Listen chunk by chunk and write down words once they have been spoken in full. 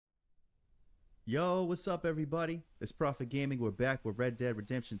Yo, what's up everybody? It's Prophet Gaming. We're back with Red Dead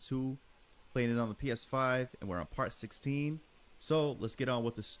Redemption 2, playing it on the PS5, and we're on part 16. So, let's get on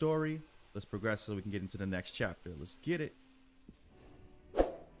with the story. Let's progress so we can get into the next chapter. Let's get it.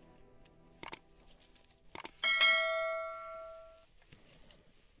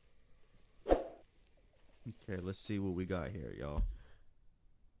 Okay, let's see what we got here, y'all.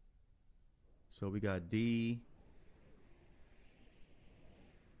 So we got D.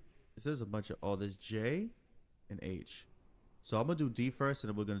 This is a bunch of, oh, there's J and H. So I'm gonna do D first, and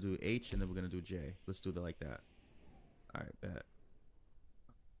then we're gonna do H, and then we're gonna do J. Let's do it like that. All right, bet.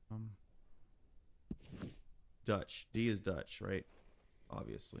 Dutch. D is Dutch, right?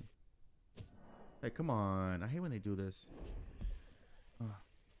 Obviously. Hey, come on. I hate when they do this. Oh,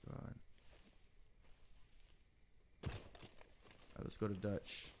 God. All right, let's go to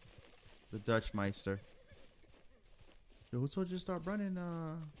Dutch. The Dutch Meister. Yo, who told you to start running,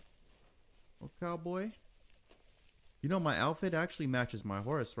 oh, cowboy? You know, my outfit actually matches my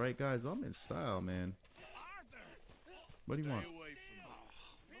horse, right, guys? I'm in style, man. What do you want?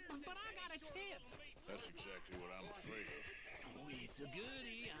 But I got a tip. That's exactly what I'm afraid of. Oh, it's a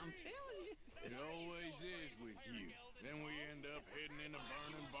goodie, I'm telling you. It always is with you. Then we end up heading in a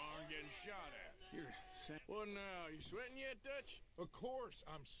burning barn getting shot at. You're What now? You sweating yet, Dutch? Of course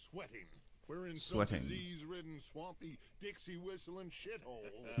I'm sweating. We're in Sweating. some disease-ridden, swampy, Dixie-whistling shithole.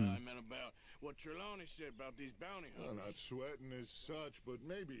 I meant about what Trelawney said about these bounty Well, hunters. not sweating as such, but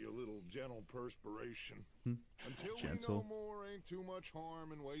maybe a little gentle perspiration. Until Gentle. we know more, ain't too much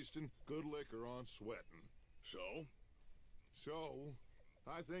harm in wasting good liquor on sweating. So? So,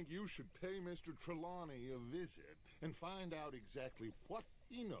 I think you should pay Mr. Trelawney a visit and find out exactly what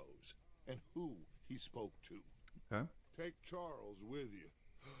he knows and who he spoke to. Okay. Take Charles with you.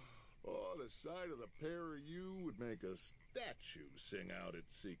 Oh, the sight of the pair of you would make a statue sing out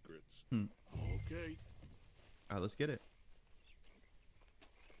its secrets. Okay. All right, let's get it.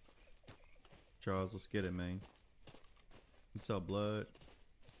 Charles, let's get it, man. What's up, blood?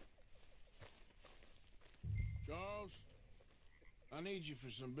 Charles, I need you for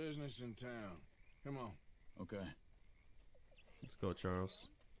some business in town. Come on. okay. Let's go, Charles.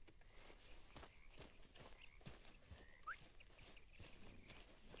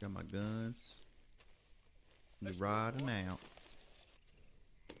 Got my guns. We riding out.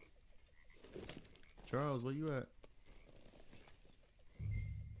 Charles, where you at?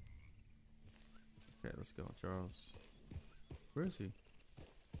 Okay, let's go, Charles. Where is he?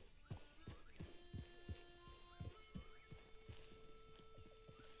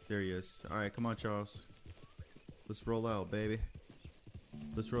 There he is. All right, come on, Charles. Let's roll out, baby.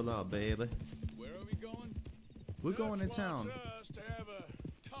 Let's roll out, baby. Where are we going? We're going in Dutch town. wants us to have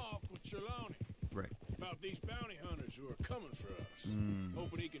a talk with Trelawney Right. about these bounty hunters who are coming for us.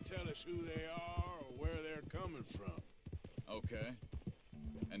 Hoping he can tell us who they are or where they're coming from. Okay.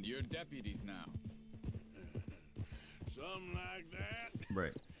 And you're deputies now. Something like that.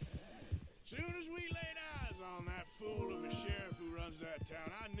 Right. Soon as we laid eyes on that fool of a sheriff who runs that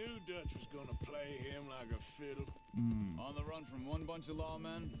town, I knew Dutch was gonna play him like a fiddle. On the run from one bunch of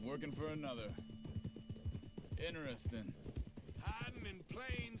lawmen, working for another. Interesting. Hiding in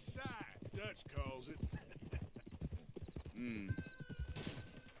plain sight, Dutch calls it.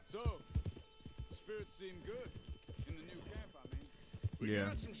 So, spirits seem good. In the new camp, I mean. We Yeah.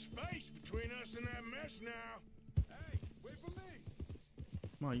 got some space between us and that mess now. Hey, wait for me.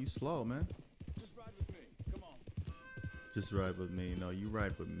 Come on, you slow, man. Just ride with me. Come on. Just ride with me. No, you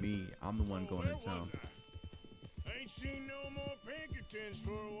ride with me. I'm the one going Where in town. was I? Ain't seen no more Pinkertons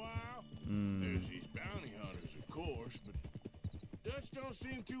for a while. There's these bounty hunters, of course, but Dutch don't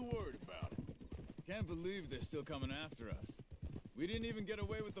seem too worried about it. Can't believe they're still coming after us. We didn't even get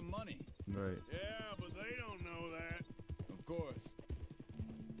away with the money. Right. Yeah, but they don't know that. Of course.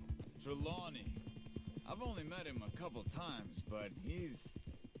 Trelawney. I've only met him a couple times, but he's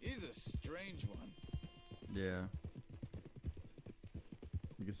a strange one. Yeah.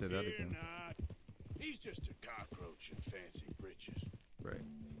 You can say that Fear again. not. He's just a cockroach in fancy breeches. Right.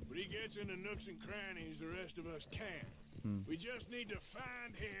 But he gets into nooks and crannies the rest of us can't. We just need to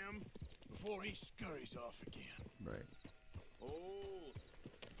find him before he scurries off again. Right. Oh.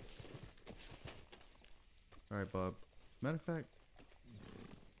 All right, Bob. Matter of fact,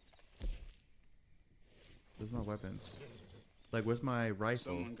 where's my weapons? Like, where's my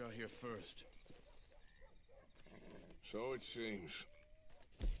rifle? Someone got here first. So it seems.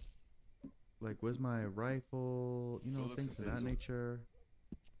 Like, where's my rifle? You know, Bullets things of and that things. nature.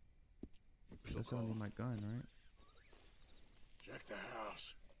 That's only my gun, right? Check the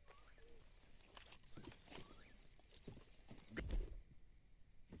house.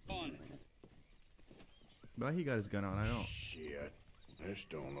 On. But he got his gun on. I don't. Shit. This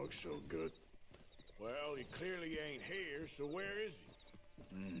don't look so good. Well, he clearly ain't here, so where is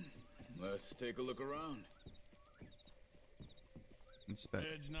he? Let's take a look around. Inspect.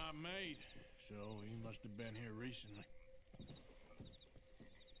 Bed's not made, so he must have been here recently.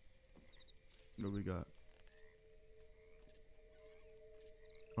 What we got?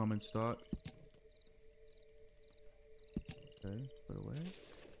 Common stock. Okay, put away.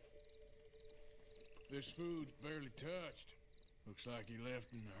 This food's barely touched. Looks like he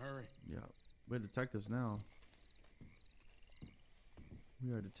left in a hurry. Yeah, we're detectives now.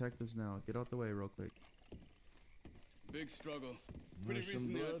 We are detectives now. Get out the way real quick. Big struggle. Pretty There's some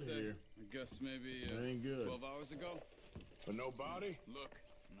recently, blood I'd say. here. I guess maybe Ain't good. 12 hours ago. But no body? Look,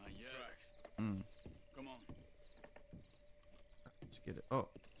 not yet. Mm. Come on. Let's get it. Oh,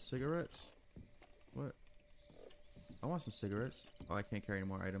 cigarettes. What? I want some cigarettes. Oh, I can't carry any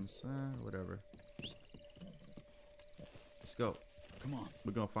more items. Whatever. Let's go. Come on.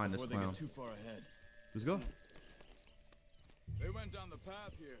 We're gonna find this Before they clown. get too far ahead. Let's go. They went down the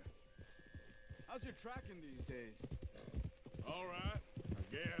path here. How's your tracking these days? All right, I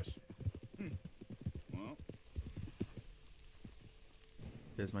guess. Well,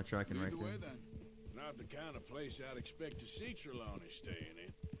 There's my tracking lead right the there. way then. Not the kind of place I'd expect to see Trelawney staying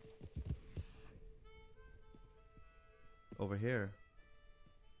in. Over here.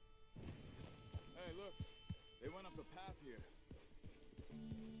 Hey, look. They went up the path here.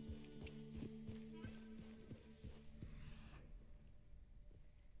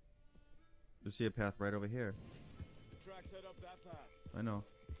 You see a path right over here. The tracks head up that path. I know.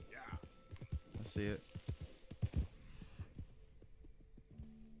 Yeah. I see it.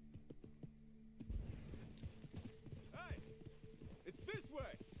 Hey! It's this way!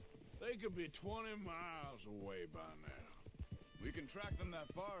 They could be 20 miles away by now. We can track them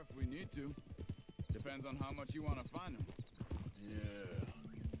that far if we need to. Depends on how much you want to find them. Yeah.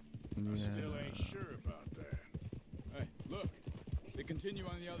 I still ain't sure about that. Hey, look. They continue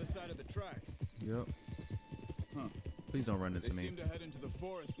on the other side of the tracks. Yep. Huh. Please don't run They into me. seem to head into the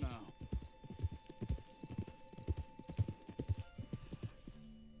forest now.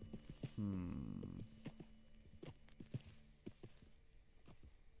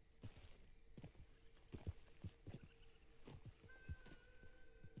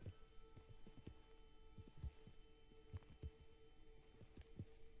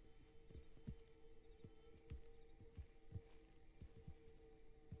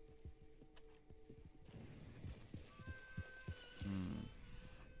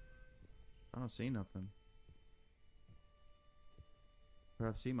 I don't see nothing.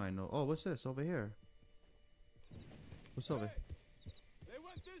 Perhaps he might know. Oh, what's this over here? What's over? Hey! They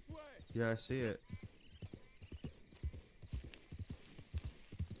went this way! Yeah, I see it.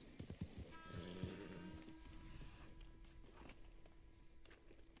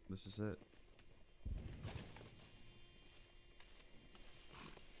 This is it.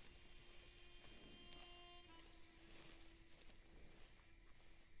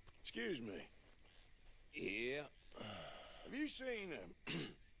 Excuse me. Yeah. Have you seen him?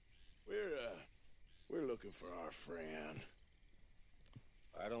 We're looking for our friend.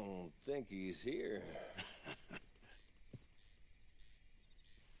 I don't think he's here.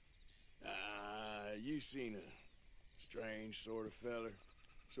 You seen a strange sort of feller?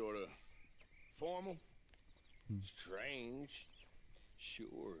 Sort of formal? Strange?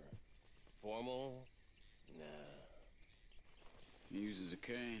 Sure. Formal? Nah. He uses a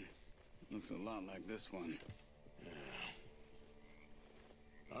cane. Looks a lot like this one. Yeah.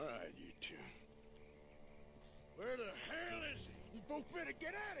 All right, you two. Where the hell is he? You both better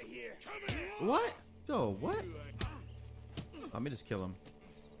get out of here. Come here. What? Oh, what? Let me just kill him.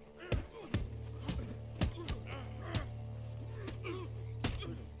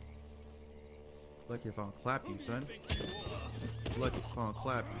 Lucky if I don't clap you, son. Lucky if I don't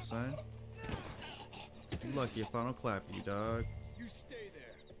clap you, son. Lucky if I don't clap you, dog. You stay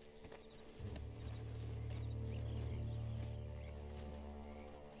there.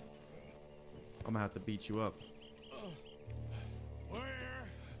 I'm gonna have to beat you up. Where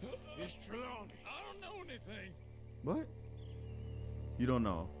is Trelawney? I don't know anything. What? You don't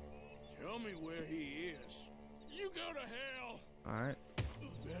know. Tell me where he is. You go to hell. Alright.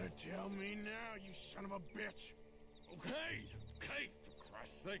 Better tell me now, you son of a bitch. Okay, for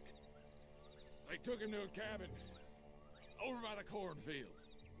Christ's sake. They took him to a cabin over by the cornfields.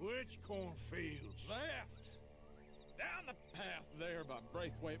 Which cornfields? Left. Down the path there by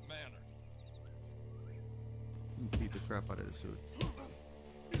Braithwaite Manor. Beat the crap out of this dude.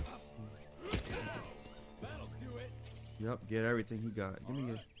 That'll do it. Yep, get everything he got.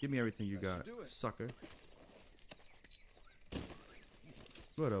 Give me everything you got, do it. sucker.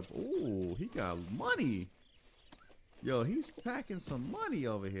 What up? Ooh, he got money. Yo, he's packing some money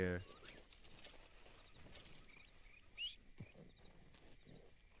over here.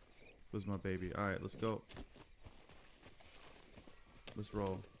 Where's my baby? All right, let's go. Let's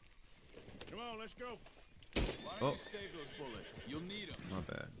roll. Come on, let's go. Why don't you save those bullets? You'll need them. My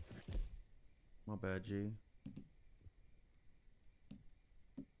bad. My bad, G.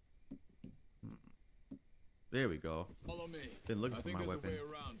 There we go. Follow me. Been looking for my weapon. I think there's a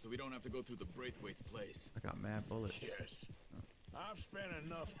way around, so we don't have to go through the Braithwaite's place. I got mad bullets. Yes. I've spent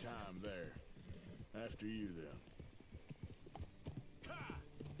enough time there. After you, then.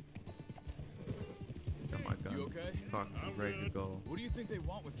 Got my gun. You okay? Cocked, I'm ready to good. go. What do you think they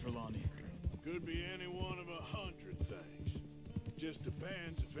want with Trelawney? Could be any one of 100 things. Just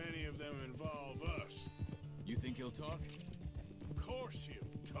depends if any of them involve us. You think he'll talk? Of course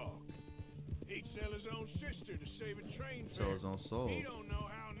he'll talk. He'd sell his own sister to save a train fare. Sell his own soul. He don't know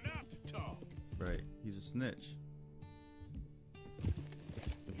how not to talk. Right. He's a snitch.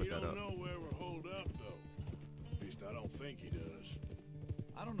 He don't know where we're holed up, though. At least I don't think he does.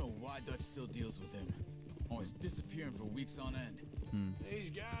 I don't know why Dutch still deals with him. Always disappearing for weeks on end. He's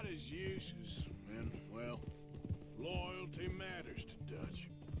got his uses, and, well, loyalty matters to Dutch.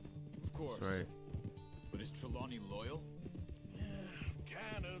 Of course. That's right. But is Trelawney loyal? Yeah,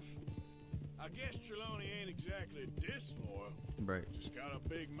 kind of. I guess Trelawney ain't exactly disloyal. Right. Just got a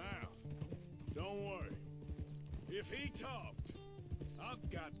big mouth. Don't worry. If he talked, I'll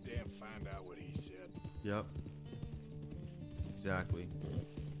goddamn find out what he said. Yep. Exactly.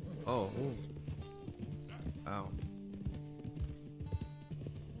 Oh. Ooh. Ow.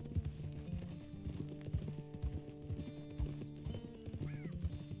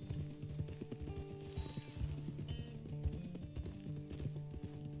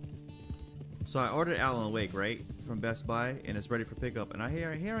 So I ordered Alan Wake, right, from Best Buy, and it's ready for pickup. And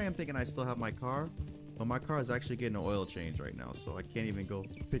here I am thinking I still have my car, but my car is actually getting an oil change right now, so I can't even go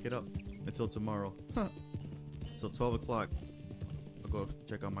pick it up until tomorrow. Until 12 o'clock, I'll go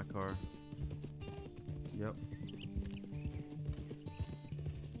check out my car. Yep.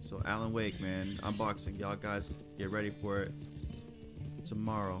 So Alan Wake, man, unboxing. Y'all guys get ready for it.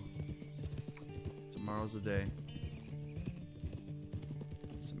 Tomorrow. Tomorrow's the day.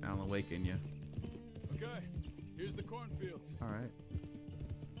 Some Alan Wake in you. Okay, here's the cornfields. All right.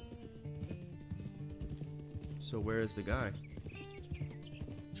 So where is the guy?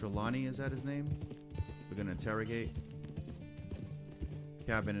 Trelawney, is that his name? We're gonna interrogate.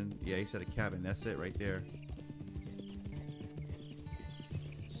 Cabin. Yeah, he said a cabin. That's it right there.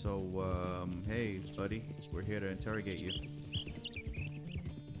 So, hey, buddy, we're here to interrogate you.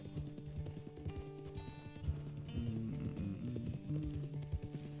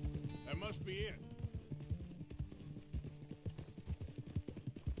 That must be it.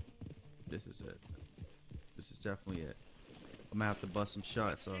 This is it. This is definitely it. I'm gonna have to bust some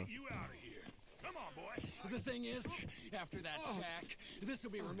shots. Get you out of here. Come on, boy. The thing is, after that shack, this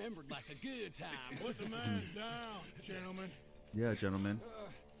will be remembered like a good time. Put the man down, gentlemen. Yeah, gentlemen.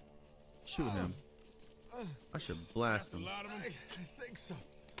 Shoot him. I should blast him. A lot of them. I think so.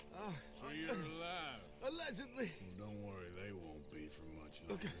 So you're alive. Allegedly. Well, don't worry, they won't be for much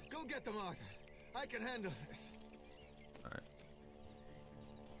longer. Okay, go get them, Arthur. I can handle this. All right.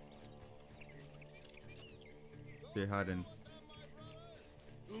 They're hiding.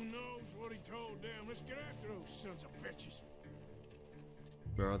 Who knows what he told them? Let's get after those sons of bitches.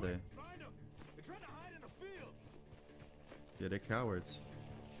 Where are they? Find them. They're trying to hide in the fields. Yeah, they're cowards.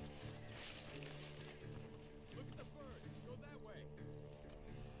 Look at the birds. Go that way.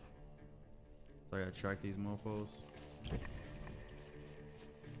 So I gotta track these mofos.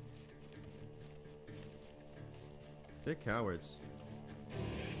 They're cowards.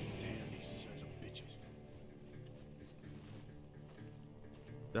 Damn these sons of bitches.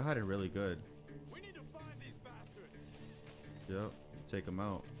 They're hiding really good. We need to find these bastards. Yep. Take them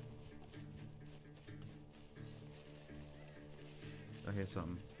out. I hear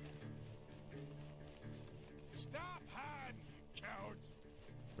something. Stop hiding, you cowards.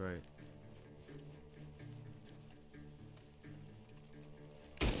 Right.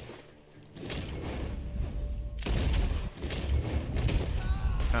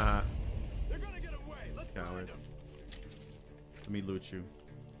 Haha. They're gonna get away. Let's Coward. find them. Let me loot you.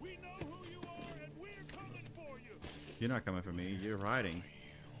 We know who you are, and we're coming for you. You're not coming for me. You're hiding.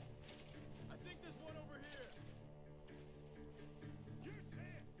 I think there's one over here. You're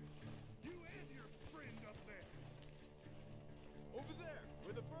dead. You and your friend up there. Over there,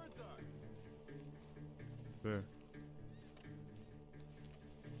 where the birds are. Where?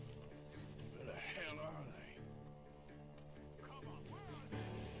 Where the hell are they? Come on, where are they?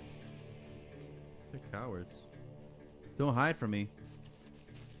 Cowards. Don't hide from me.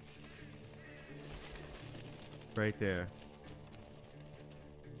 Right there.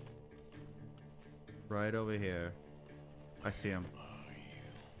 Right over here. I see him.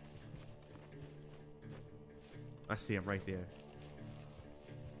 I see him right there.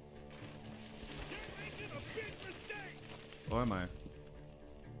 Or am I?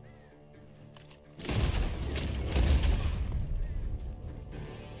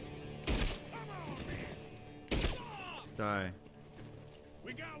 Die.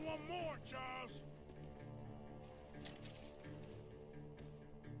 We got one more, Charles.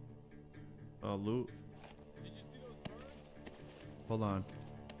 Loot. Hold on.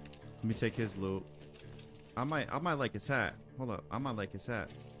 Let me take his loot. I might like his hat. Hold up. I might like his hat.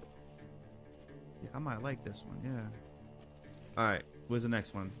 Yeah, I might like this one. Yeah. Alright. Where's the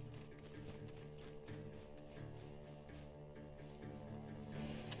next one?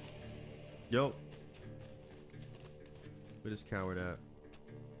 Yo. Where this coward at?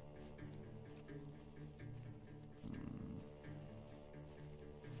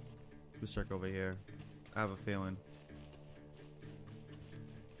 Let's check over here. I have a feeling.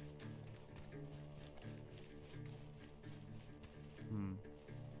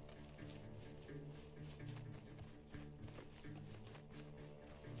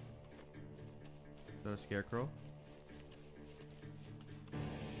 Is that a scarecrow?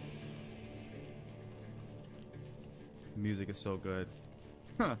 The music is so good.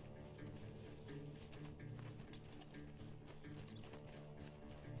 Huh.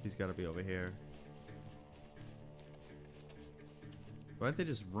 He's got to be over here. Why didn't they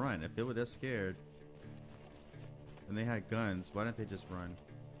just run? If they were that scared and they had guns, why didn't they just run?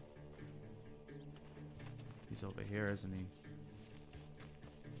 He's over here, isn't he?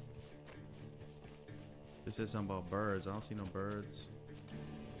 This is something about birds. I don't see no birds.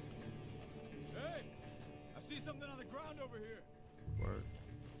 Hey! I see something on the ground over here. Word.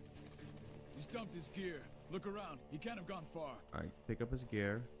 He's dumped his gear. Look around. He can't have gone far. Alright, pick up his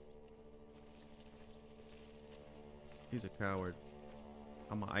gear. He's a coward.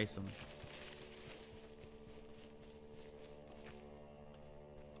 I'm gonna ice him.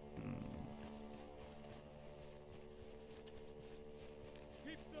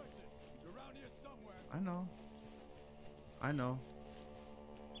 Keep searching. He's around here somewhere. I know. I know.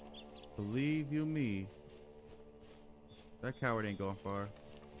 Believe you me. That coward ain't going far.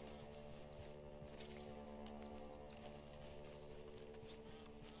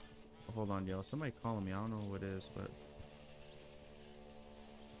 Oh, hold on, y'all. Somebody calling me. I don't know who it is, but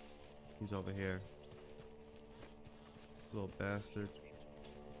he's over here. Little bastard.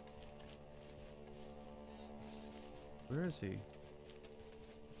 Where is he? Wait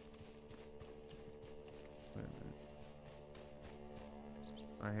a minute.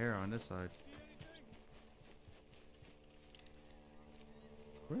 I hear on this side.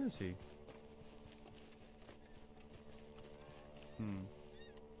 Where is he? Man,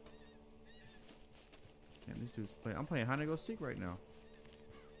 this dude's playing. I'm playing hide and go seek right now.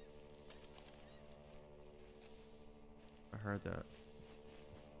 I heard that.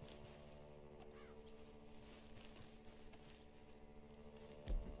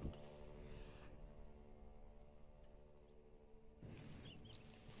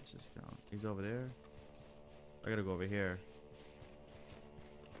 What's this guy? He's over there. I gotta go over here.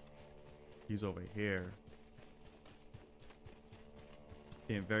 He's over here.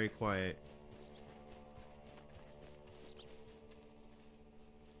 Being very quiet.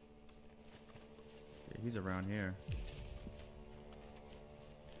 Yeah, he's around here.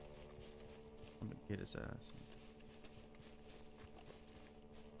 I'm gonna get his ass.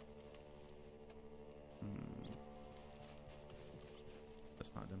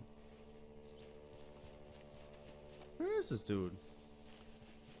 That's not him. Where is this dude?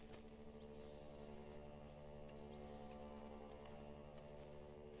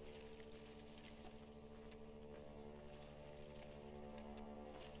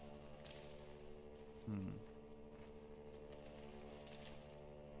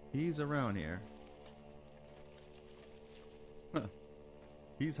 He's around here. Huh.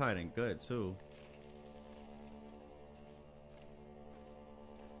 He's hiding good too.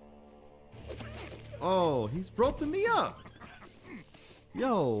 Oh, he's roping me up.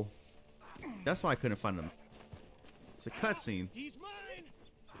 Yo. That's why I couldn't find him. It's a cutscene. He's mine.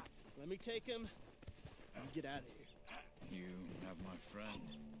 Let me take him and get out of here. You have my friend.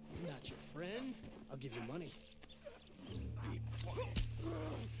 He's not your friend. I'll give you money.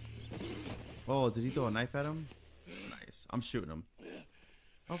 Oh, did he throw a knife at him? Nice. I'm shooting him.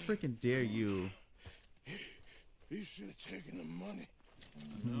 How freaking dare you? He should have taken the money.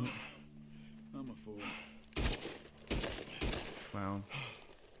 No. No, I'm a fool. Wow.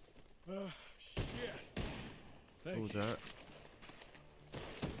 Shit. What was that?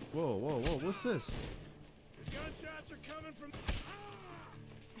 Whoa, whoa, whoa, what's this? The gunshots are coming from.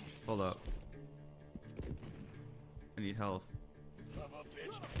 Hold up. I need health. Son of a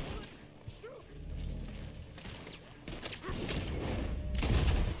bitch.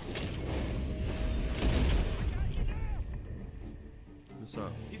 What's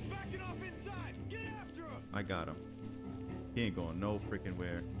up? He's backing off inside. Get after him. I got him. He ain't going no freaking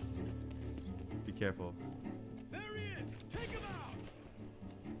where. Be careful. There he is. Take him out.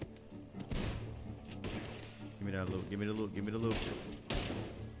 Give me that loot. Give me the loot. Give me the loot.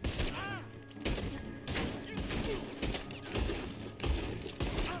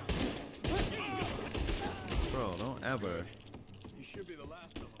 Bro, don't ever. You should be the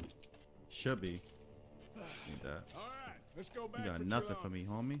last of them. Should be. Need that. All right, let's go back. You got for nothing Trelawney.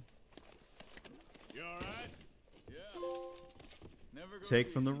 for me, homie. You all right? Yeah. Never goes Take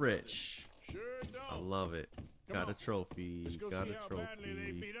from the easy, does it? rich. Sure I don't. love it. Come Got a on. trophy. Let's go Got see a how badly they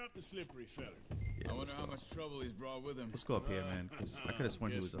trophy. beat up the slippery feller. Yeah, I let's wonder how go. much trouble he's brought with him. Let's go up here, man. Because I could have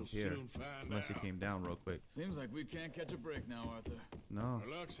sworn he was Guess up we'll here. soon find Unless he out. came down real quick. Seems like we can't catch a break now, Arthur. No.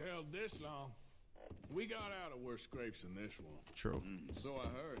 Our luck's held this long. We got out of worse scrapes than this one. True. So I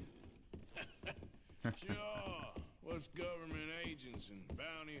heard. Sure. What's government agents and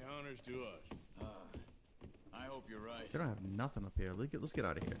bounty hunters to us? I hope you're right. They don't have nothing up here. Let's get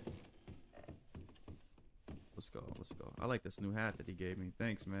out of here. Let's go. Let's go. I like this new hat that he gave me.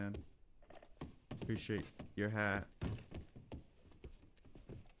 Thanks, man. Appreciate your hat.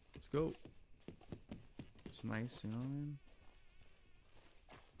 Let's go. It's nice, you know what I mean?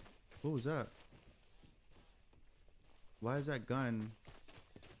 What was that? Why is that gun?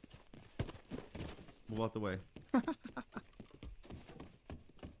 Move out the way.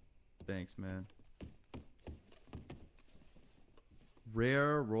 Thanks, man.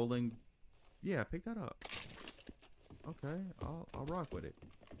 Rare rolling. Yeah, pick that up. Okay, I'll rock with it.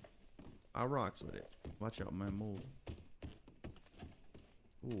 I rocks with it. Watch out, man. Move.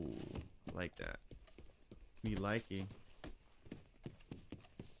 Ooh, I like that. Me likey.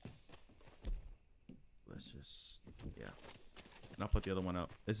 Let's just, yeah. And I'll put the other one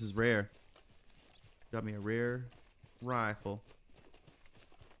up. This is rare. Got me a rare rifle.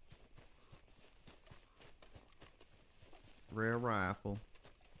 Rare rifle.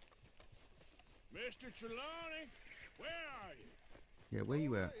 Mr. Trelawney, where are you? Yeah, where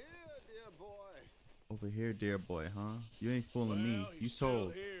you at? Here, dear boy. Over here, dear boy, huh? You ain't fooling me. Well, You he's still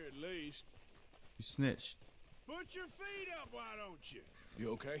told. here at least. You snitched. Put your feet up, why don't you?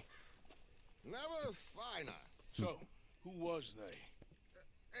 You okay? Never finer. So, who was they?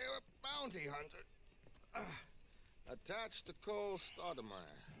 They were bounty hunter. Attached to Cole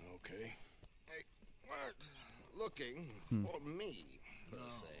Stoudemire. Okay. They weren't looking for me, per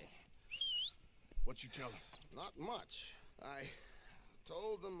se. What you tell them? Not much. I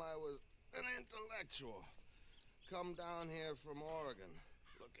told them I was an intellectual. Come down here from Oregon,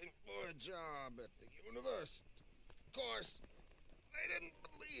 looking for a job at the university. Of course, they didn't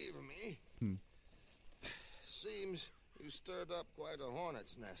believe me. Seems you stirred up quite a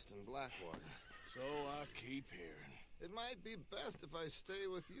hornet's nest in Blackwater. So I keep hearing. It might be best if I stay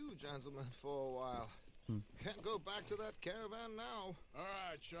with you, gentlemen, for a while. Can't go back to that caravan now. All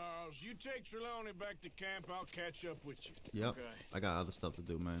right, Charles. You take Trelawney back to camp. I'll catch up with you. Yep. Okay. I got other stuff to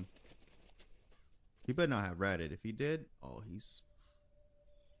do, man. He better not have ratted. If he did, oh,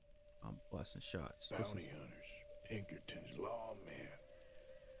 I'm busting shots. Bounty hunters, Pinkertons, lawmen.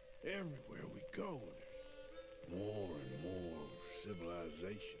 Everywhere we go, there's more and more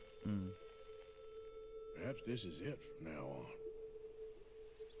civilization. Perhaps this is it from now on.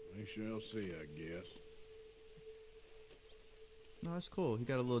 We shall see, I guess. No, that's cool. He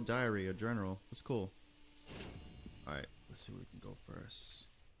got a little diary, a journal. That's cool. All right, let's see where we can go first.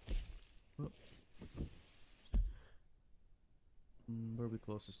 Whoop. Where are we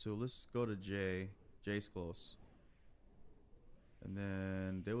closest to? Let's go to J. J's close. And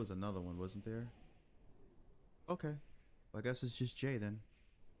then there was another one, wasn't there? Okay. I guess it's just J then.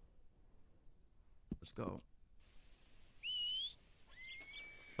 Let's go.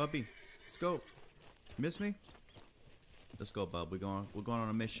 Puppy, let's go. Miss me? Let's go, bub. We're going on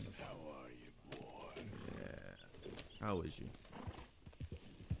a mission. How are you, boy? Yeah. How is you?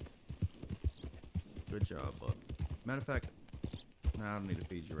 Good job, bub. Matter of fact, nah, I don't need to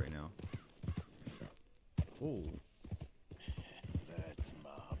feed you right now. Oh, That's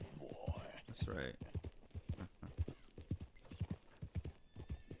my boy. that's right.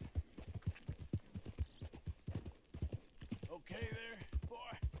 Okay there, boy?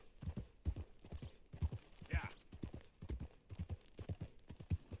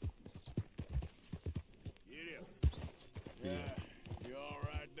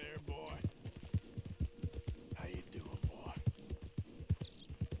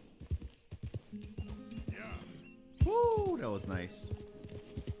 that was nice.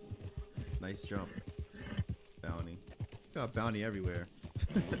 Nice jump. Bounty. Got bounty everywhere.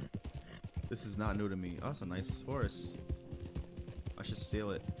 This is not new to me. Oh, that's a nice horse. I should steal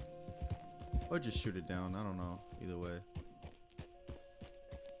it. Or just shoot it down. I don't know. Either way.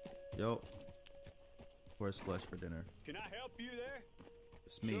 Yo. Horse flesh for dinner. Can I help you there?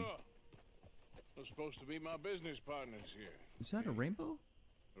 It's me. Sure. They're supposed to be my business partners here. Is that a rainbow?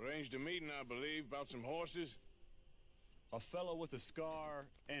 Arranged a meeting, I believe, about some horses. A fellow with a scar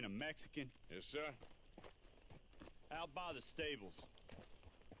and a Mexican Yes, sir. out by the stables.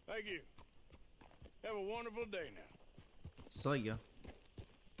 Thank you. Have a wonderful day now. Saw ya.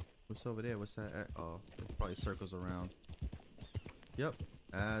 What's over there? What's that? Oh, it probably circles around. Yep,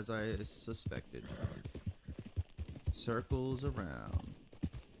 as I suspected. Circles around.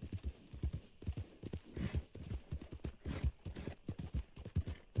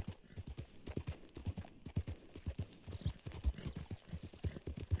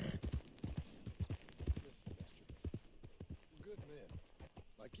 Good men,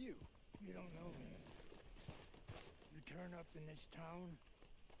 like you. You don't know me. You turn up in this town,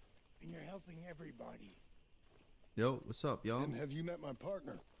 and you're helping everybody. Yo, what's up, y'all? And have you met my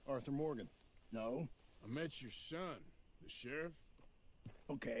partner, Arthur Morgan? No? I met your son, the sheriff.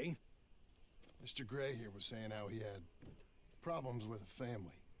 Okay. Mr. Gray here was saying how he had problems with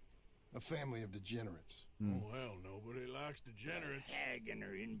a family of degenerates. Oh, hell, nobody likes degenerates. Hag and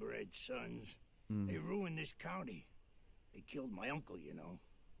her inbred sons. They ruined this county. They killed my uncle, you know.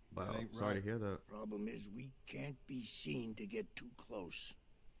 Wow, That ain't sorry right. to hear that. Problem is, we can't be seen to get too close.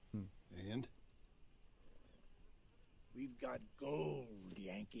 And? We've got gold,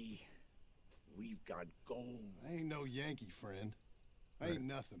 Yankee. We've got gold. I ain't no Yankee, friend. I ain't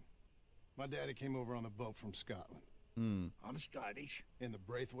nothing. My daddy came over on the boat from Scotland. I'm Scottish. And the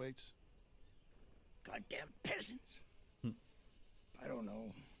Braithwaites? Goddamn peasants. I don't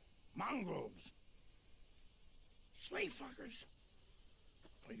know. Mongrels. Slave fuckers.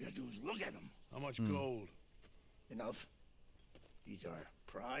 All you gotta do is look at them. How much gold? Enough. These are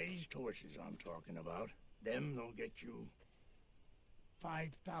prized horses I'm talking about. Them, they'll get you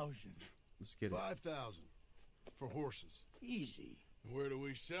 5,000. Let's get it. 5,000 for horses. Easy. Where do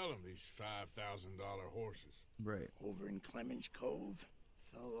we sell them, these $5,000 horses? Right. Over in Clemens Cove.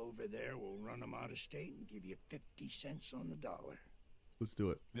 Fellow over there will run them out of state and give you 50 cents on the dollar. Let's do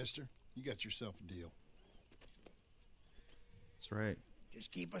it. Mister, you got yourself a deal. That's right.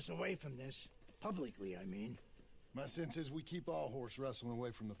 Just keep us away from this. Publicly, I mean. My sense is we keep all horse wrestling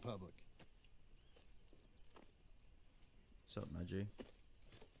away from the public. What's up, my G?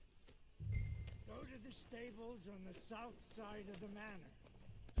 Go to the stables on the south side of the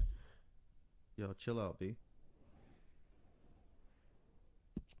manor. Yo, chill out, B.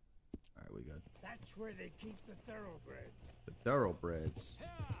 Alright, we good. That's where they keep the thoroughbreds. The thoroughbreds.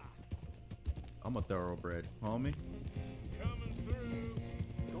 I'm a thoroughbred, homie. Coming through.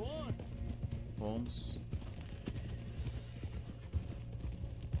 Go on. Holmes.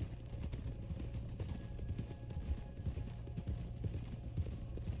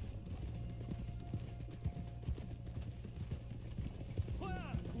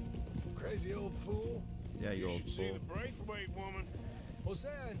 Crazy old fool. Yeah, you You old should see fool. the Braithwaite woman.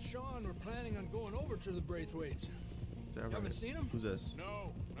 Hosea and Sean were planning on going over to the Braithwaites. Is that right? haven't seen 'em? Who's this?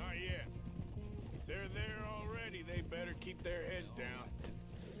 No, not yet. If they're there already, they better keep their heads down.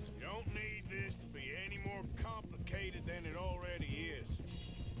 You don't need this to be any more complicated than it already is.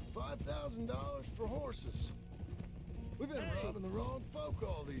 $5,000 for horses. We've been robbing the wrong folk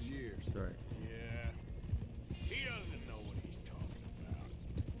all these years. Right. Yeah, he doesn't know what he's talking about.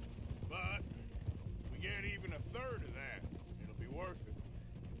 But if we get even a third of that, it'll be worth it.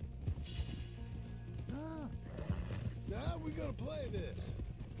 So how we gonna play this?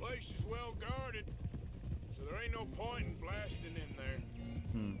 Place is well guarded, so there ain't no point in blasting in there.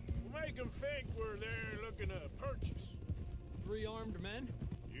 We'll make them think we're there looking to purchase. 3 armed men?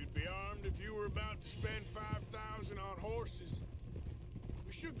 You'd be armed if you were about to spend 5,000 on horses.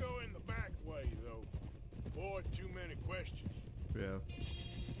 We should go in the back way, though. Avoid too many questions. Yeah.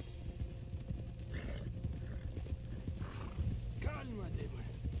 Calma, David.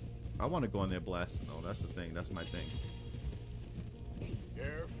 I want to go in there blasting though. That's the thing. That's my thing.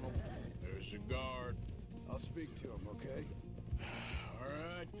 Careful. There's a guard. I'll speak to him, okay? All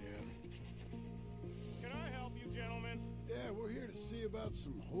right, then. Can I help you, gentlemen? Yeah, we're here to see about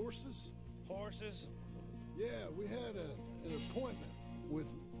some horses. Horses? Yeah, we had an appointment with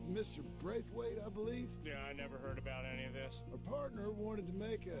Mr. Braithwaite, I believe. Yeah, I never heard about any of this. Our partner wanted to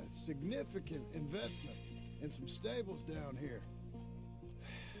make a significant investment in some stables down here.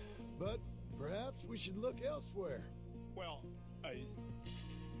 But perhaps we should look elsewhere. Well,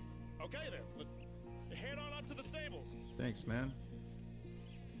 okay then. But head on up to the stables. Thanks, man.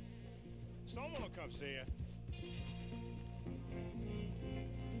 Someone will come see you.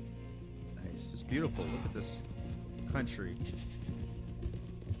 Nice. It's beautiful. Look at this country.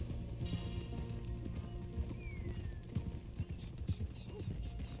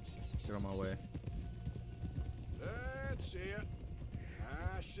 Get on my way. That's it.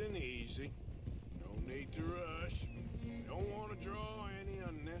 Nice and easy. No need to rush. Don't want to draw any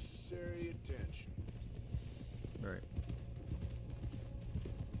unnecessary attention. Right.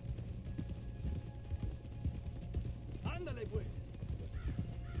 Ándale, pues.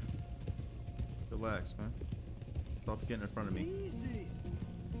 Relax, man. Stop getting in front of me. Easy.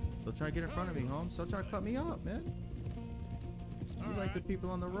 Don't try to get in front of me, Holmes. Stop trying to cut me up, man. You like the people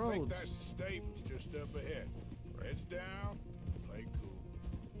on the I think roads. that's the stables just up ahead. Heads down, play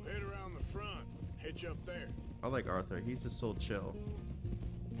cool. Head around the front, hitch up there. I like Arthur. He's just so chill.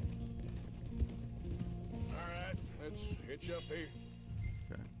 Alright, let's hitch up here.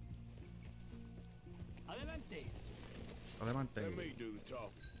 Okay. Adelante. Adelante. Let me do the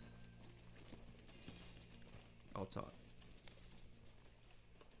talking. I'll talk.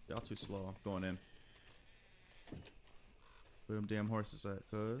 Y'all too slow. Going in. Where them damn horses at,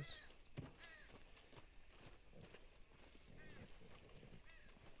 cuz?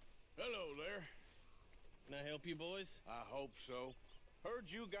 Hello there. Can I help you, boys? I hope so. Heard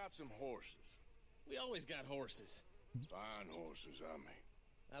you got some horses. We always got horses. Fine horses, I mean.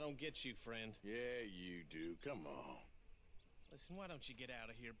 I don't get you, friend. Yeah, you do. Come on. Listen, why don't you get out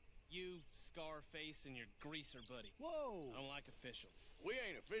of here? You, Scarface, and your greaser buddy. Whoa. I don't like officials. We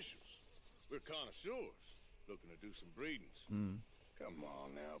ain't officials. We're connoisseurs. Looking to do some breedings. Come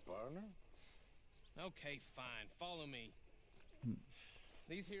on now, partner. Okay, fine. Follow me.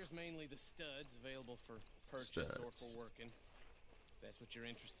 These here's mainly the studs available for purchase or for working. If that's what you're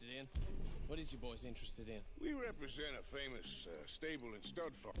interested in. What is you boys interested in? We represent a famous stable and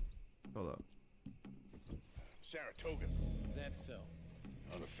stud farm. Hold up. Saratoga. Is that so?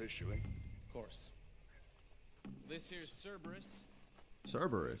 Unofficially. Of course. This here's Cerberus.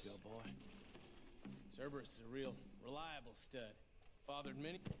 Cerberus. Go, boy. Cerberus is a real reliable stud. Fathered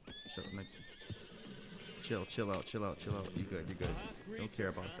many. Shut up, Nick. Chill out. You good. Don't care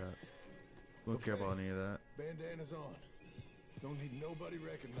about that. Don't care about any of that. Bandana's on. Don't need nobody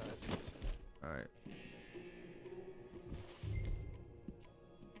recognizing us. Alright.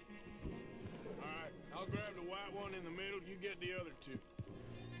 Alright, I'll grab the white one in the middle. You get the other two.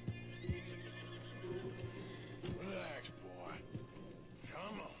 Relax, boy.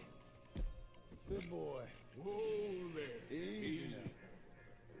 Come on. Good boy. Whoa there. Easy.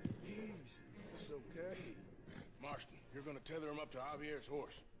 It's okay. Marston, you're gonna tether him up to Javier's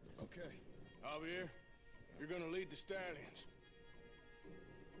horse. Okay. Javier, you're gonna lead the stallions.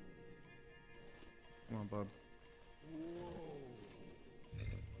 Come on, bub. Whoa.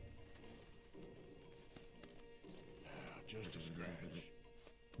 Ah, just a scratch.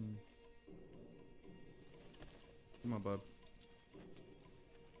 Come on, bub.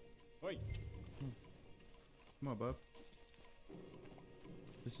 Wait. Come on, bub.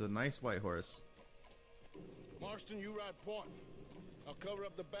 This is a nice white horse. Marston, you ride point. I'll cover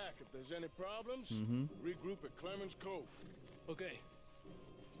up the back. If there's any problems, regroup at Clemens Cove. Okay.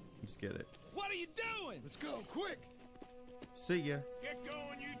 Let's get it. What are you doing? Let's go, quick! See ya. Get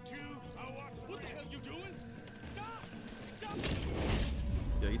going, you two. I'll watch. What the hell you doing? Stop! Stop!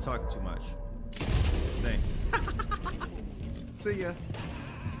 Yo, you talking too much. Thanks. See ya.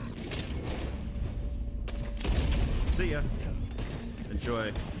 See ya.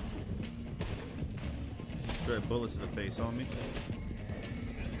 Enjoy. Enjoy bullets in the face on me.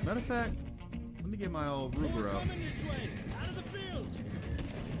 Matter of fact, let me get my old Ruger out. Coming this way. Out of the fields.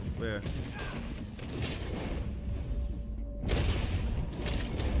 Where?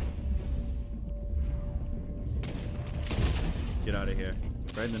 Get out of here.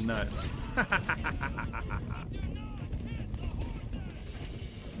 Right in the nuts.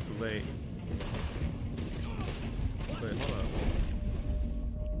 Too late. Wait, hold up.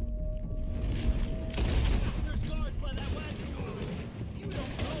 There's guards by that wagon. You don't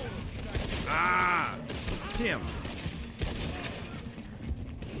know. Ah! Damn.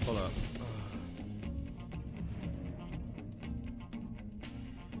 Hold up.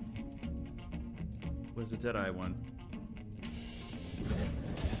 Where's the Deadeye one?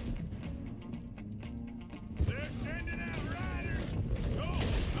 They're sending out riders. Go!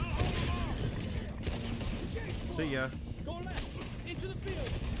 I'll hold them off. See ya. Go left. Into the field.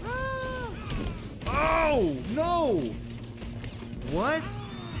 Oh no! What?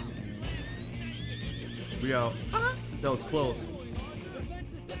 We out. That was close.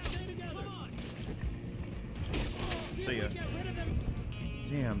 See ya.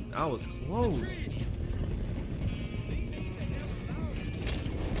 Damn, I was close.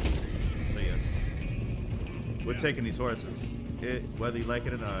 See ya. We're taking these horses, whether you like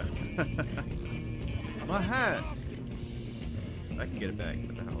it or not. My hat. I can get it back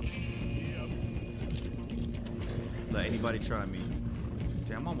at the house. Let anybody try me.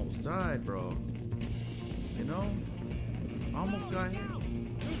 Damn, I almost died, bro. You know? I almost got hit.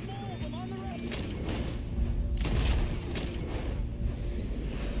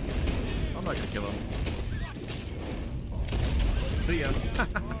 I'm not gonna kill him. See ya.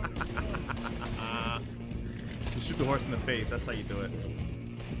 You shoot the horse in the face. That's how you do it.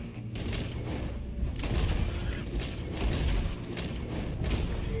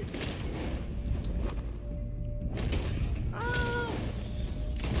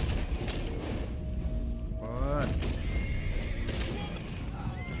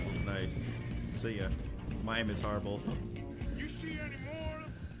 Nice. See ya. My aim is horrible. You see any more of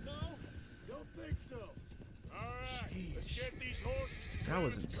them? No, don't think so. All right, let's get these horses to That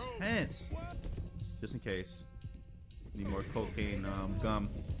was Cove. intense. Just in case. Need more cocaine gum.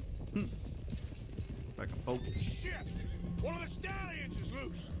 If I can focus. Shit! One of the stallions is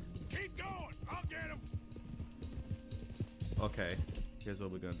loose. Keep going. I'll get him. Okay. Here's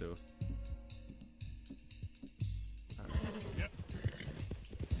what we're gonna do. Yep.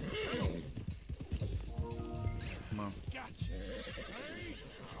 Come on. Gotcha. Hey.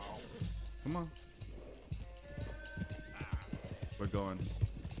 Come on. We're going.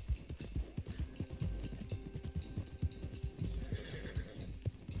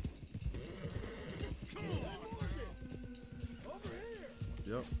 Come on. Over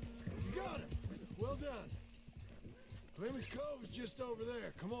here. Yep. You got him. Well done. Clemens Cove is just over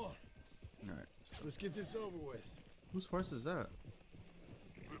there. Come on. Alright. Let's get this over with. Whose horse is that?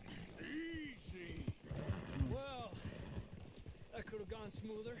 Easy. Well, that could have gone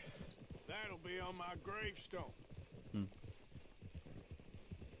smoother. That'll be on my gravestone. Hmm.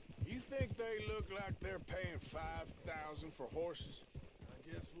 You think they look like they're paying $5,000 for horses?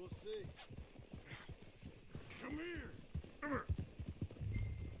 I guess we'll see. Come here.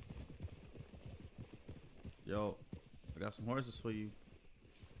 Yo, I got some horses for you.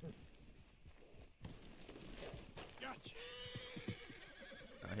 Gotcha.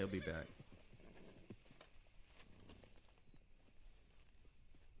 He'll be back.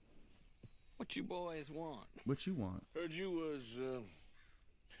 What you boys want? What you want? Heard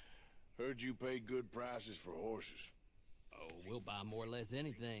you pay good prices for horses. Oh, we'll buy more or less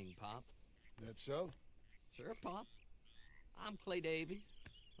anything, Pop. That so? Sure, Pop. I'm Clay Davies.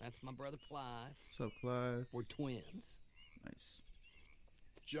 That's my brother Clive. What's up, Clive? We're twins. Nice.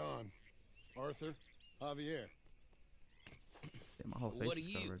 John, Arthur, Javier. Yeah, my whole So face what is are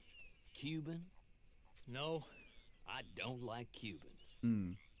you? covered. Cuban? No, I don't like Cubans.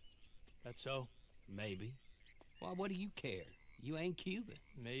 Hmm. that's so. Maybe. Why, what do you care? You ain't Cuban.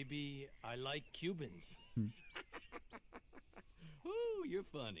 Maybe I like Cubans. Woo, you're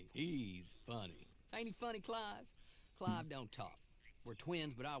funny. He's funny. Ain't he funny, Clive? Clive don't talk. We're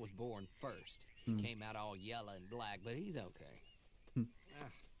twins, but I was born first. He came out all yellow and black, but he's okay.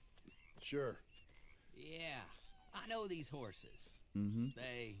 Sure. Yeah, I know these horses. Mm-hmm.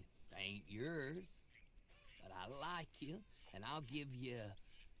 They ain't yours, but I like you, and I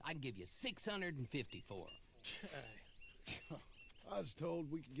can give you 650 for them. I was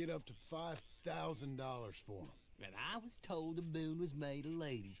told we could get up to $5,000 for them. And I was told the moon was made of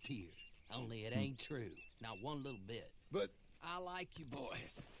ladies' tears. Only it ain't true. Not one little bit. But I like you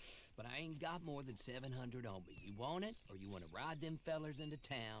boys, but I ain't got more than 700 on me. You want it, or you want to ride them fellers into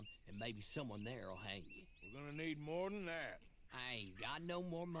town, and maybe someone there'll hang you? We're gonna need more than that. I ain't got no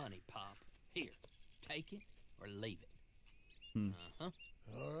more money, Pop. Here, take it or leave it. Uh-huh.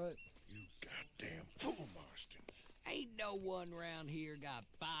 all right. You goddamn fool, Marston. Ain't no one round here got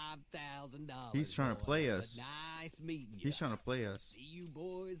 $5,000. He's trying to boys, play but us. Nice meeting you. He's trying to play us. See you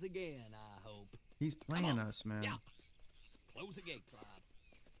boys again, I hope. He's playing us, man. Yeah. Close the gate, Clive.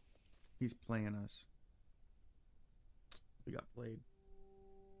 He's playing us. We got played.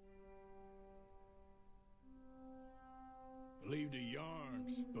 Believed a yarn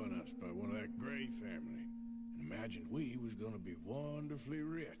spun us by one of that Gray family. And imagined we was gonna be wonderfully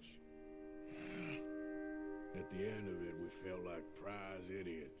rich. At the end of it, we felt like prize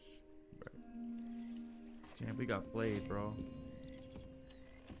idiots. Right. Damn, we got played, bro.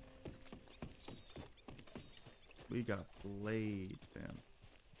 We got played, fam.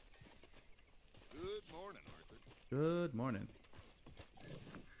 Good morning, Arthur. Good morning.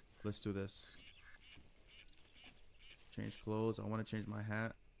 Let's do this. Change clothes. I want to change my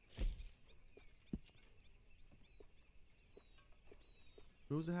hat.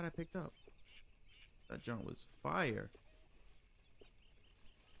 What was the hat I picked up? That junk was fire.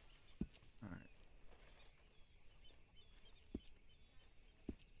 Alright.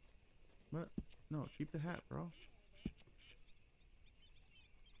 What? No, keep the hat, bro.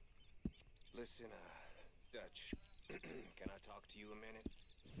 Listen, Dutch, can I talk to you a minute?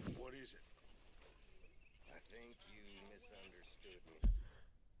 What is it? I think you misunderstood me.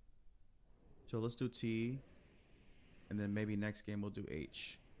 So let's do T. And then maybe next game we'll do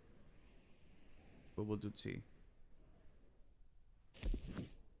H. But we'll do T.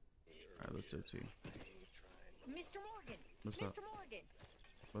 Alright, let's do T. Mr. Morgan. What's up? Mr. Morgan.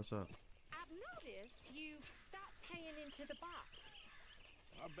 What's up? I've noticed you've stopped paying into the box.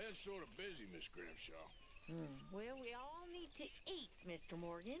 I've been sort of busy, Miss Grimshaw. Well, we all need to eat, Mr.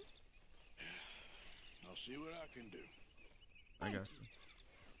 Morgan. I'll see what I can do. I got you.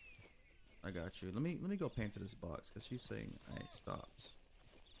 I got you. Let me go pay into this box because she's saying I stopped.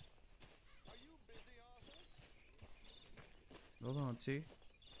 Are you busy, Arthur? Hold on, T.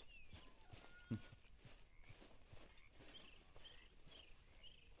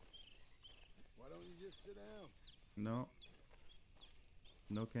 Why don't you just sit down? No.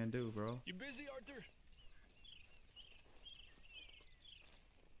 No can do, bro. You busy, Arthur?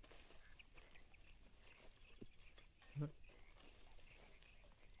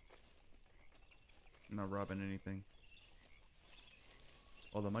 I'm not robbing anything.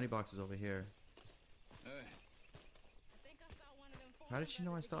 Oh, the money box is over here. How did she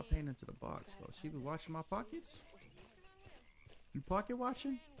know I stopped paying into the box, though? She been watching my pockets? You pocket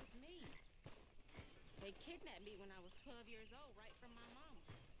watching? They kidnapped me when I was 12 years old, right from my mama.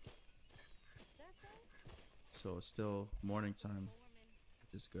 That's all. So it's still morning time,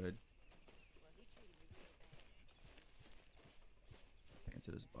 which is good. Pay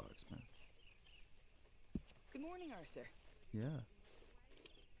into this box, man. Good morning, Arthur. Yeah.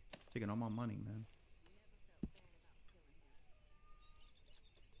 Taking all my money, man.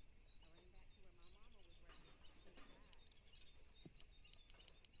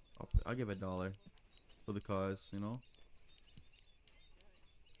 I'll give $1 for the cause, you know.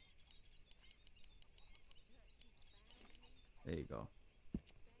 There you go.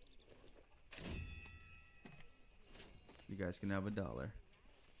 You guys can have $1.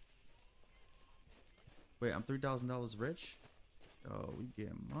 Wait, I'm $3,000 rich? Oh, we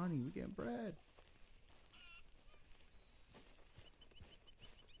getting money. We getting bread.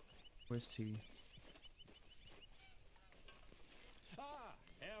 Where's T? Ah,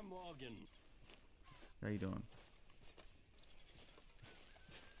 Herr Morgan. How you doing?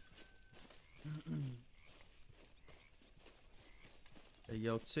 Hey,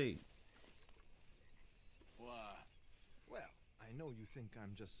 yo, T. Why? Well, I know you think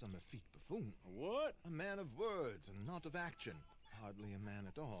I'm just some effete buffoon. What? A man of words and not of action. Hardly a man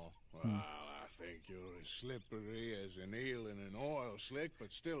at all. Well, I think you're as slippery as an eel in an oil slick,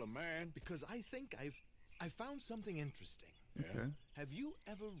 but still a man. Because I think I found something interesting. Okay. Have you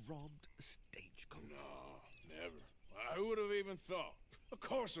ever robbed a stagecoach? No, never. I would have even thought. Of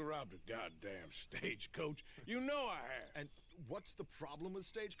course I robbed a goddamn stagecoach. You know I have. And what's the problem with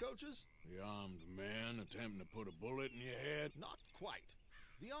stagecoaches? The armed man attempting to put a bullet in your head? Not quite.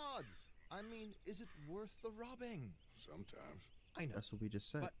 The odds. I mean, is it worth the robbing? Sometimes. I know. That's what we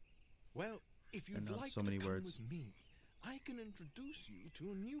just said. But, well, if you'd like so to many come words. with me, I can introduce you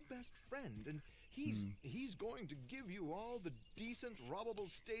to a new best friend, and he's going to give you all the decent, robbable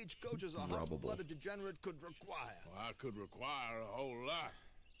stagecoaches a hot-blooded degenerate could require. Well, I could require a whole lot.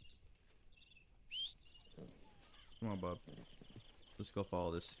 Come on, bub. Let's go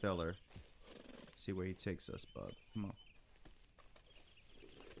follow this feller. See where he takes us, bub. Come on.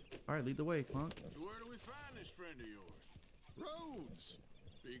 All right, lead the way, punk. So where do we find this friend of yours? Roads.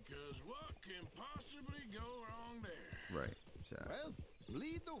 Because what can possibly go wrong there? Right, exactly. Well,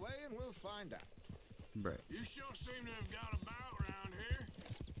 lead the way and we'll find out. Right. You sure seem to have got about around here.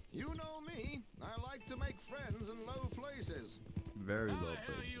 You know me. I like to make friends in low places. Very How low the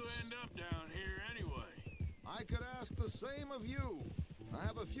hell places. you end up down here anyway? I could ask the same of you. I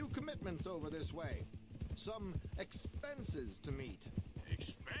have a few commitments over this way. Some expenses to meet.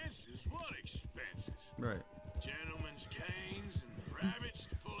 Expenses? What expenses? Right. Gentlemen's canes and rabbits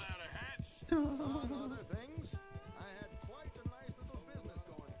to pull out of hats? Among other things, I had quite a nice little business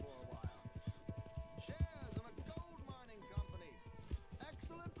going for a while. Shares in a gold mining company.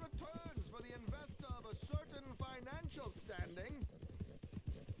 Excellent returns for the investor of a certain financial standing.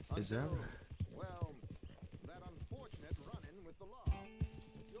 Is that Until, right? well, that unfortunate run-in with the law.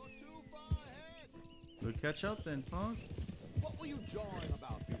 You're too far ahead. Catch up then, punk. What were you jawing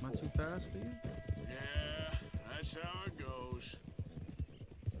about before? Am I too fast for you? Yeah, that's how it goes.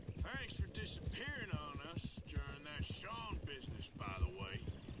 Thanks for disappearing on us during that Sean business, by the way.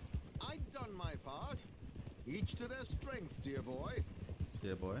 I've done my part. Each to their strengths, dear boy.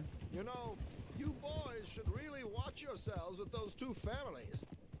 Yeah, boy. You know, you boys should really watch yourselves with those two families.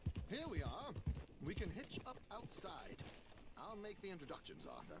 Here we are. We can hitch up outside. I'll make the introductions,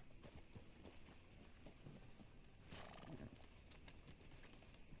 Arthur.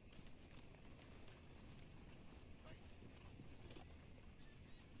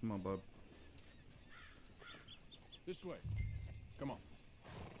 Come on, bub. This way. Come on.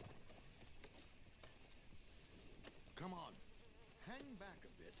 Come on. Hang back a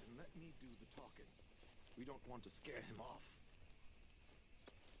bit and let me do the talking. We don't want to scare him off.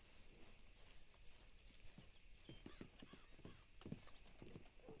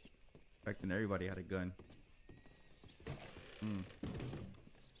 Back then, everybody had a gun.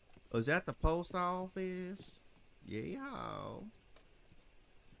 Was that the post office? Yeah.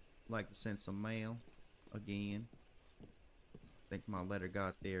 Like to send some mail again. Think my letter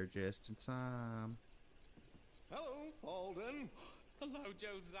got there just in time. Hello, Alden. Hello,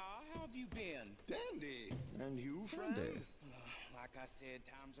 Josiah. How have you been? Dandy. And you, friend? Dandy. Like I said,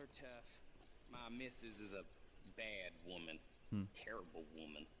 times are tough. My missus is a bad woman. Terrible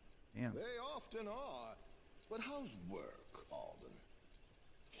woman. Damn. They often are. But how's work, Alden?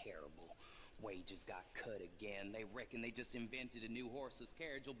 Terrible. Wages got cut again. They reckon they just invented a new horseless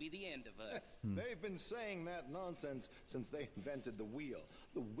carriage will be the end of us. They've been saying that nonsense since they invented the wheel.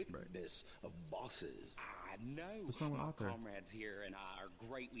 The wickedness of bosses. I know. What's wrong with My Arthur? comrades here and I are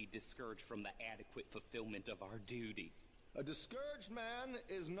greatly discouraged from the adequate fulfillment of our duty. A discouraged man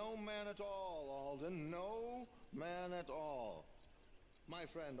is no man at all, Alden. No man at all. My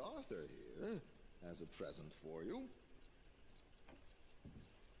friend Arthur here has a present for you.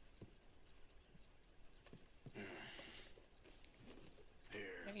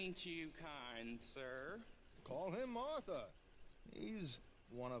 Here. Ain't you kind, sir? Call him Arthur. He's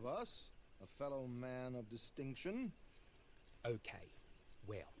one of us, a fellow man of distinction. Okay,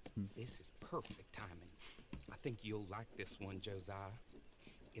 well, this is perfect timing. I think you'll like this one, Josiah.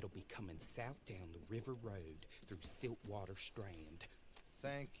 It'll be coming south down the river road through Siltwater Strand.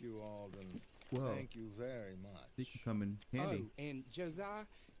 Thank you, Alden. Whoa. Thank you very much. He can come in handy. Oh, and Josiah,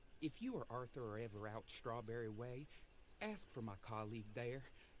 if you or Arthur are ever out Strawberry Way, ask for my colleague there,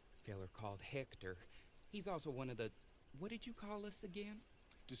 feller called Hector. He's also one of the, what did you call us again?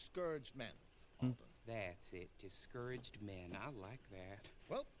 Discouraged men, Alden. That's it, discouraged men. I like that.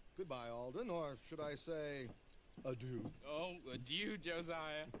 Well, goodbye, Alden, or should I say, adieu. Oh, adieu,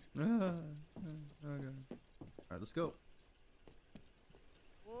 Josiah. Okay. All right, let's go.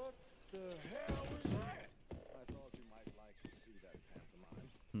 What the hell was that? I thought you might like to see that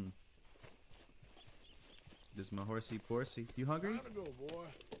pantomime. This is my horsey Porsey. You hungry? Time to go, boy.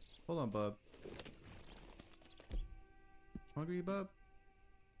 Hold on, bub. Hungry, bub?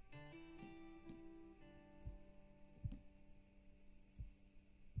 Here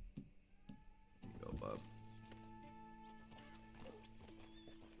you go, bub.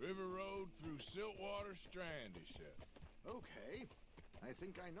 River Road through Siltwater Strand, he said. Okay. I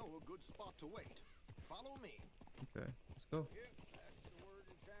think I know a good spot to wait. Follow me. Okay, let's go. That's the word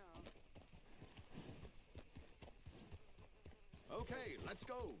in town. Okay, let's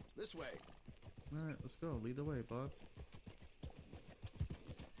go. This way. All right, let's go. Lead the way, bub.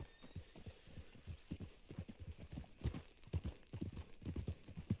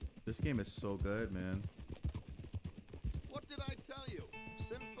 This game is so good, man. What did I tell you?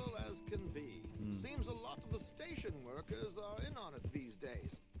 Simple as can be. Seems a lot of the station workers are in on it these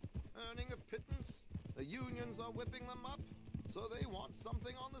days. Earning a pittance, the unions are whipping them up, so they want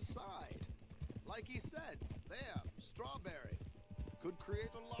something on the side. Like he said, there, Strawberry. Could create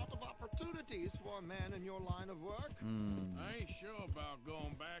a lot of opportunities for a man in your line of work. I ain't sure about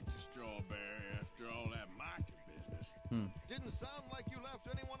going back to Strawberry after all that Micah business. Didn't sound like you left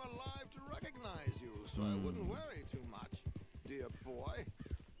anyone alive to recognize you, so I wouldn't worry too much, dear boy.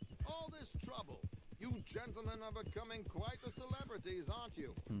 All this trouble. You gentlemen are becoming quite the celebrities, aren't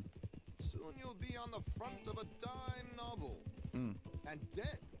you? Soon you'll be on the front of a dime novel. And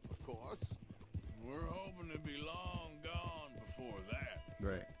dead, of course. We're hoping to be long gone before that.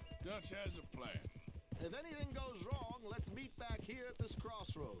 Right. Dutch has a plan. If anything goes wrong, let's meet back here at this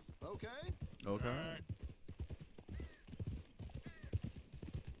crossroad, okay? Okay. Right.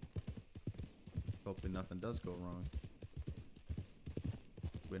 Hopefully nothing does go wrong.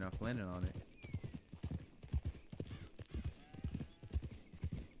 We're not planning on it.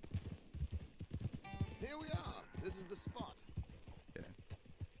 Here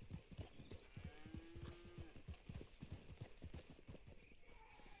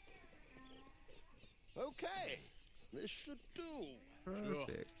This should do.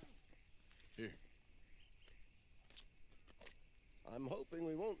 Perfect. Here. I'm hoping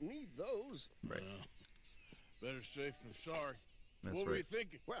we won't need those. Right. Better safe than sorry. That's what were you right.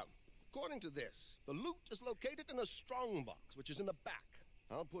 thinking? Well, according to this, the loot is located in a strong box, which is in the back.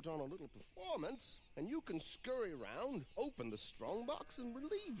 I'll put on a little performance, and you can scurry around, open the strong box, and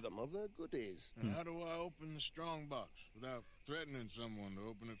relieve them of their goodies. And how do I open the strong box without threatening someone to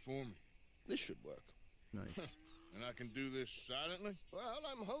open it for me? This should work. Nice. And I can do this silently? Well,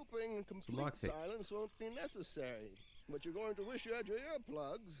 I'm hoping complete lockpick. silence won't be necessary. But you're going to wish you had your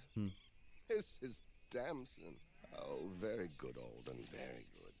earplugs. This is Damson. Oh, very good, Alden, very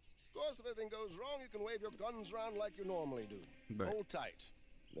good. Of course, if anything goes wrong, you can wave your guns around like you normally do. Right. Hold tight.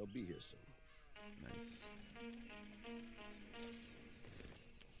 They'll be here soon. Nice.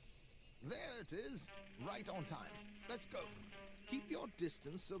 There it is. Right on time. Let's go. Keep your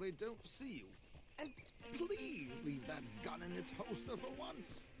distance so they don't see you. And please leave that gun in its holster for once.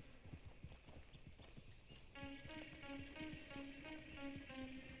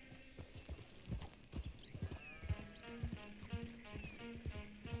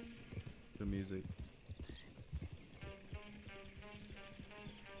 The music.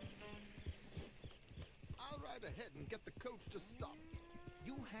 I'll ride ahead and get the coach to stop.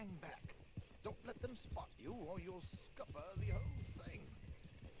 You hang back. Don't let them spot you or you'll scupper the whole thing.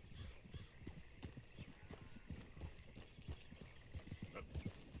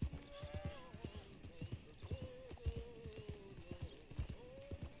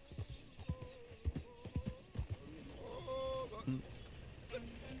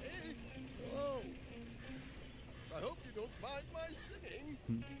 Oh. I hope you don't mind my singing.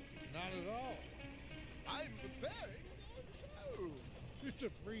 Not at all. I'm preparing for a show. It's a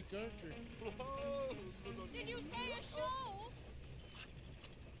free country. Oh, Did you say a show?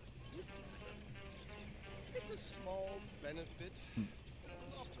 It's a small benefit.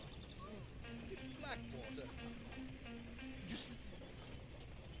 Opera. Blackwater. Just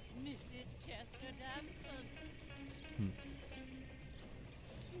Mrs. Chester Damson.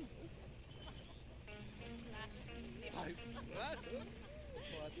 I flatter,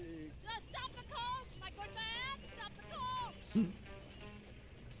 but Stop the coach, my good man! Stop the coach!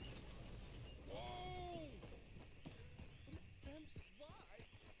 Whoa! Miss Damson, why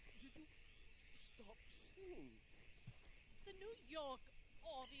did you stop singing? The New York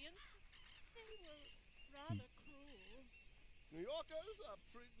audience, they were rather cruel. New Yorkers are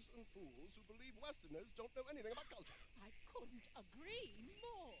prigs and fools who believe Westerners don't know anything about culture. I couldn't agree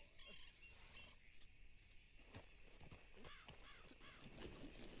more.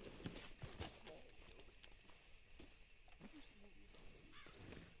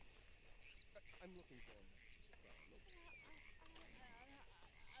 I'm looking for him. I don't know.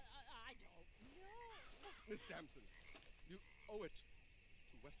 Miss Damson, you owe it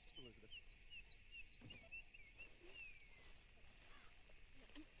to West Elizabeth.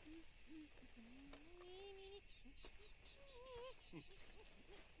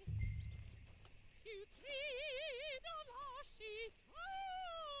 Più trido lascitar,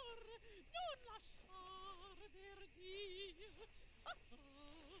 non lasciar verdir.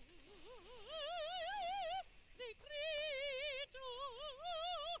 Decreto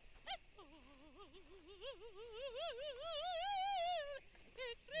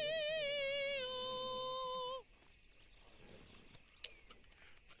et trio.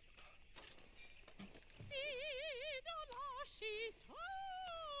 Trido lascitar,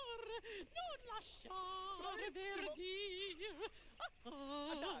 non lasciar verdir.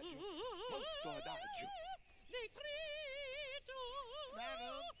 Adagio, molto adagio. Decreto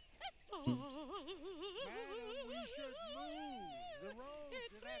Madam, we should move. The roads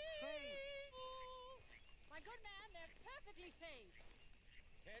are not safe. My good man, they're perfectly safe.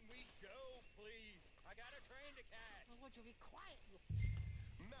 Can we go, please? I got a train to catch. Oh, would you be quiet, you...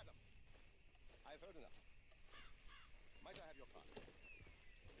 Madam, I've heard enough. Might I have your card?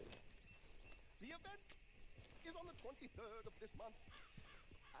 The event is on the 23rd of this month.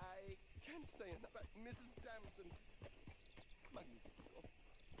 I can't say enough about Mrs. Damson. Magnifico.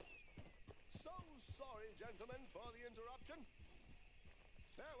 So sorry, gentlemen, for the interruption.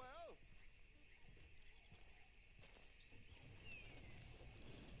 Farewell.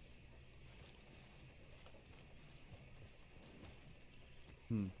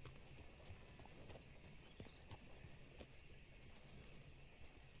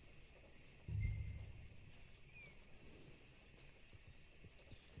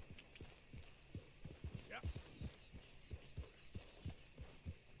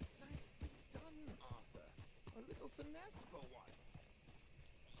 Nicely done, Arthur. A little finesse for once.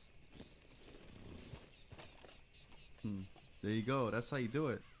 There you go. That's how you do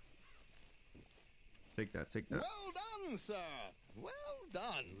it. Take that. Take that. Well done, sir. Well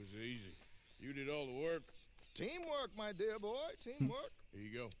done. It was easy. You did all the work. Teamwork, my dear boy. Teamwork. Here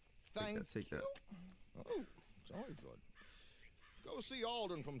you go. Thank you. Take that. Oh, sorry, good. Go see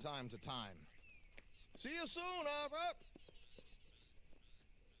Alden from time to time. See you soon, Arthur.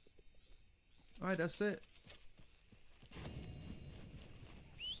 All right, that's it.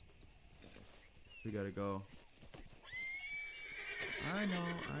 We gotta go. I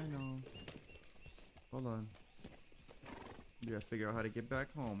know. Hold on. We gotta figure out how to get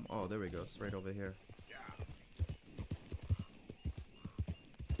back home. Oh, there we go. It's right over here.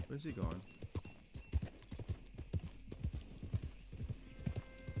 Where's he going?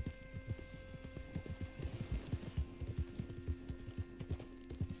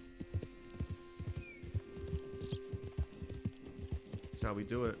 That's how we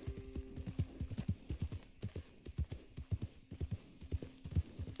do it.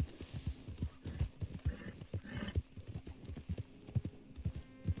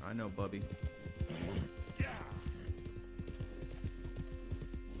 I know, Bubby. Yep.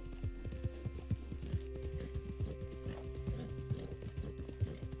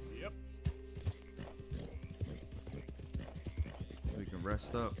 We can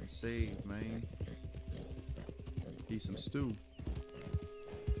rest up and save, man. Eat some stew.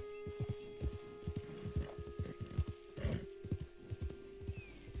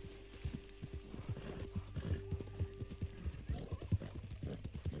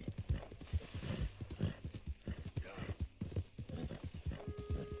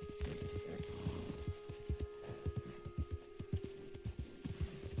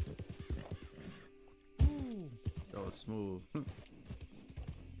 That was smooth.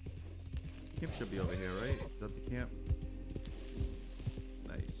 Camp should be over here, right? Is that the camp?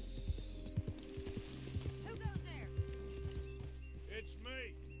 Nice. Who goes there? It's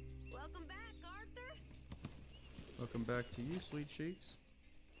me. Welcome back, Arthur. Welcome back to you, sweet cheeks.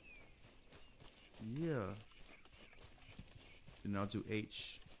 Yeah. And I'll do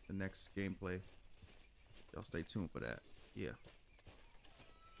H the next gameplay. Y'all stay tuned for that. Yeah.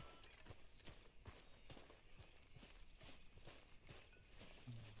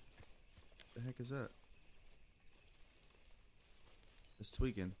 The heck is that? It's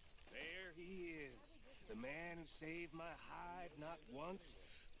tweaking. There he is. The man who saved my hide not once,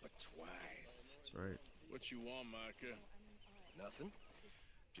 but twice. That's right. What you want, Micah? Nothing.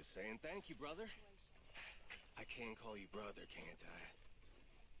 Just saying thank you, brother. I can call you brother, can't I?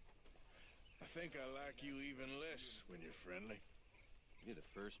 I think I like you even less when you're friendly. You're the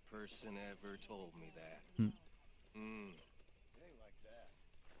first person ever told me that. Hmm. Mm. It ain't like that.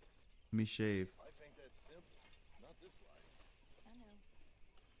 Let me shave. Life ain't that simple. Not this life. I know.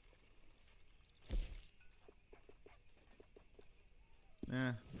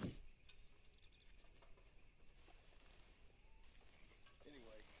 Nah.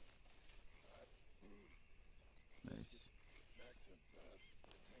 Anyway. Nice. Back to the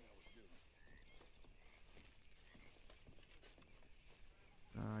thing I was doing.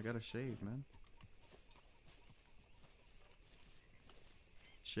 I gotta shave, man.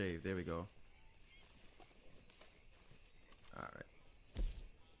 Shave. There we go. All right.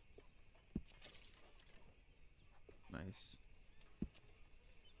 Nice.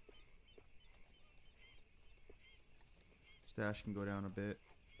 Stash can go down a bit.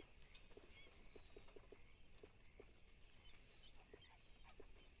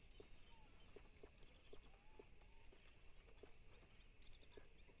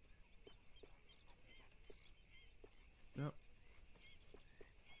 Yep.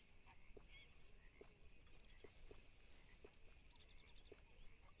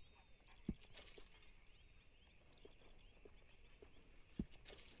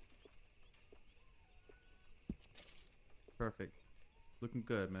 Perfect. Looking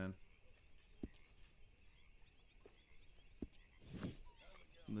good, man.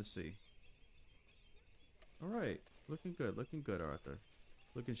 Let's see. All right. Looking good, Arthur.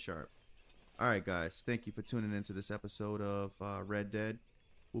 Looking sharp. All right, guys. Thank you for tuning into this episode of Red Dead.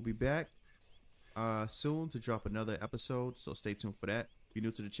 We'll be back soon to drop another episode, so stay tuned for that. If you're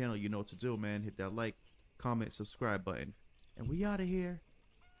new to the channel, you know what to do, man. Hit that like, comment, subscribe button. And we out of here.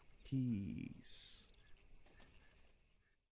 Peace.